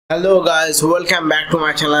Hello guys, welcome back to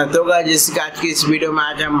my channel. तो guys, जैसे आज की इस वीडियो में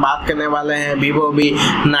आज हम बात करने वाले हैं Vivo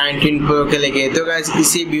V19 Pro के लेके। तो गाइस,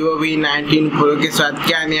 इसी Vivo V19 Pro के साथ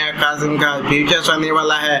क्या नया खास इनका फीचर्स आने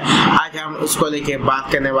वाला है, आज हम उसको लेके बात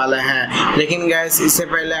करने वाले हैं। लेकिन गाइस, इससे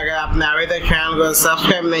पहले अगर आपने अभी तक चैनल को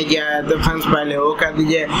सब्सक्राइब नहीं किया है तो फ्रेंड्स पहले वो कर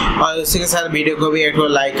दीजिए और उसी के साथ वीडियो को भी एक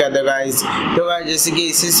लाइक कर दो गाइस। तो गाइस, जैसे कि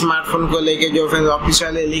इसी स्मार्टफोन को लेके जो फ्रेंड्स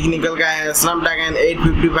ऑफिशियल लीक निकल गया है, स्नैपड्रैगन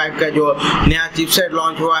 855 का जो नया चिपसेट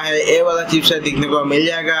लॉन्च हुआ है, ए वाला चिपसेट दिखने को मिल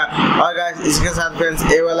जाएगा। और गाइस, इसके साथ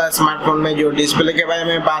फ्रेंड्स ए वाला स्मार्टफोन में जो डिस्प्ले के बारे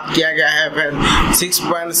में बात किया गया है फ्रेंड्स,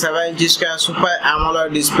 6.7 इंच का सुपर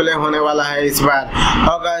एमोलेड डिस्प्ले होने वाला है इस बार।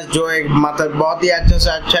 और गाइस, जो एक मतलब बहुत ही अच्छा से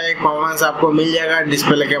अच्छा एक परफॉर्मेंस आपको मिल जाएगा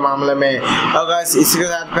डिस्प्ले के मामले में। और गाइस, इसके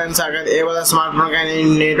साथ फ्रेंड्स अगर ए वाला स्मार्टफोन का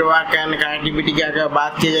नेटवर्क एंड कनेक्टिविटी की अगर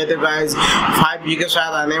बात की जाए तो गाइस 5G के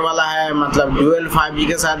साथ आने वाला है, मतलब डुअल 5G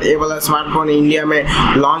के साथ ए वाला स्मार्टफोन इंडिया में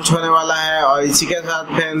लॉन्च होने वाला है। और इसी के साथ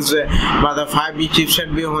फ्रेंड्स मतलब 5G चिपसेट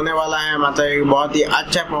भी होने वाला है, मतलब एक बहुत ही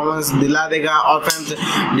अच्छा परफॉर्मेंस दिला देगा। और फ्रेंड्स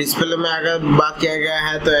डिस्प्ले में अगर बात किया गया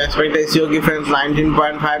है तो एक्सपेक्ट ऐसी होगी फ्रेंड्स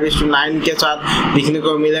 19.5:9 के साथ दिखने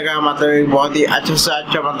को मिलेगा, मतलब एक बहुत ही अच्छा से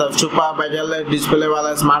अच्छा मतलब सुपर बेजल डिस्प्ले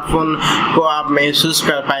वाला स्मार्टफोन को आप महसूस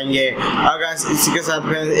कर पाएंगे। अगर इसी के साथ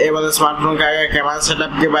फ्रेंड्स ए वाला स्मार्टफोन का अगर कैमरा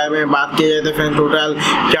सेटअप के बारे में बात की जाए तो फ्रेंड्स टोटल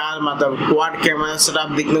 4 मतलब क्वाड कैमरा सेटअप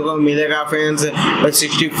दिखने को मिलेगा friends.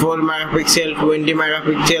 64 megapixel, 20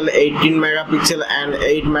 megapixel, 18 megapixel and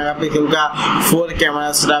 8 megapixel का 4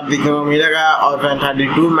 कैमरा सेटअप दिखने को मिलेगा। और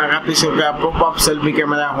 32 मेगापिक्सल का पॉपअप सेल्फी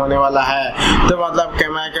कैमरा होने वाला है। तो मतलब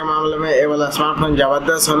कैमरा के मामले में ये वाला स्मार्टफोन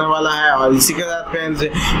जबरदस्त होने वाला है। और इसी के साथ फ्रेंड्स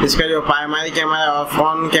इसका जो प्राइमरी कैमरा और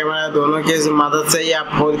फ्रंट कैमरा दोनों की मदद से ही आप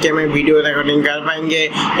 4K में वीडियो रिकॉर्डिंग कर पाएंगे,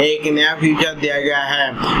 एक नया फीचर दिया गया है।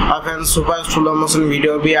 और friends super slow motion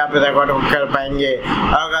video भी आप रिकॉर्ड कर पाएंगे।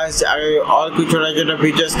 और कुछ छोटा छोटा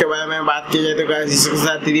फीचर्स के बारे में बात की जाए तो इसके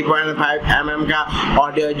साथ 3.5mm का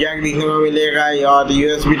ऑडियो जैक दिखने को मिलेगा और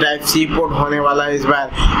USB Type-C पोर्ट होने वाला है इस बार।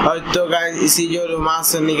 और तो गाइस, इसी जो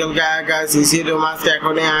रोमांस निकल के आया गाइस, इसी रोमांस के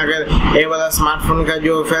अकॉर्डिंग अगर ये वाला स्मार्टफोन का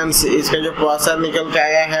जो फ्रेंड्स इसका जो प्रोसेसर निकल के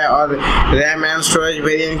आया है और रैम एंड स्टोरेज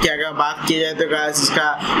वेरिएंट की अगर बात की जाए तो गाइस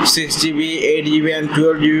इसका 6GB, 8GB एंड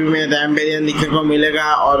 12GB में रैम वेरिएंट दिखने को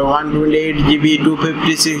मिलेगा और 128GB,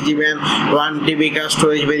 256GB एंड 1TB का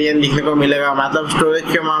स्टोरेज वेरिएंट दिखने को मिलेगा। मतलब स्टोरेज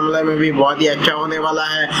के मामले में भी बहुत ही अच्छा होने वाला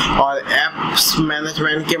है। और एप्स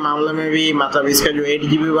मैनेजमेंट के मामले में भी मतलब इसका जो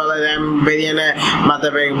 8GB वाला रैम वेरिएंट है,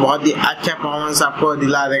 मतलब एक बहुत ही अच्छा परफॉर्मेंस आपको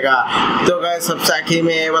दिला देगा। तो गाइस, सबसे आखिर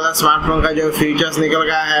में ये वाला स्मार्टफोन का जो फीचर्स निकल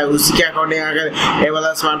गया है उसी के अकॉर्डिंग अगर ये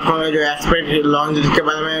वाला स्मार्टफोन का जो एक्सपेक्ट लॉन्च के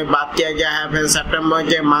बारे में बात किया गया है फिर सितंबर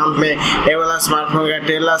के मंथ में ये वाला स्मार्टफोन का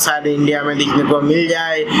ट्रेलर शायद इंडिया में दिखने को मिल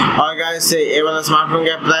जाए। और गाइस, ये वाला स्मार्टफोन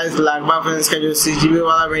का प्राइस लगभग इसका जो 6GB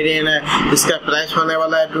वाला वेरिएंट है इसका प्राइस होने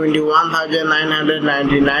वाला है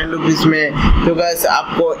 21,999 रुपीज में। तो गाइस,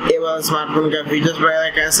 आपको ये वाला स्मार्टफोन का फीचर्स वगैरह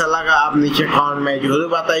कैसा लगा आप नीचे कमेंट में जरूर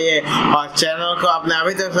बताइए। और चैनल को आपने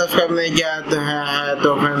अभी तक सब्सक्राइब नहीं किया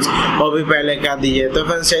तो फ्रेंड्स वो भी पहले कर दीजिए। तो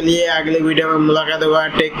फ्रेंड्स चलिए अगले वीडियो में मुलाकात होगा।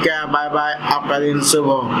 टेक केयर, बाय बाय, आपका दिन शुभ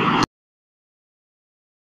हो।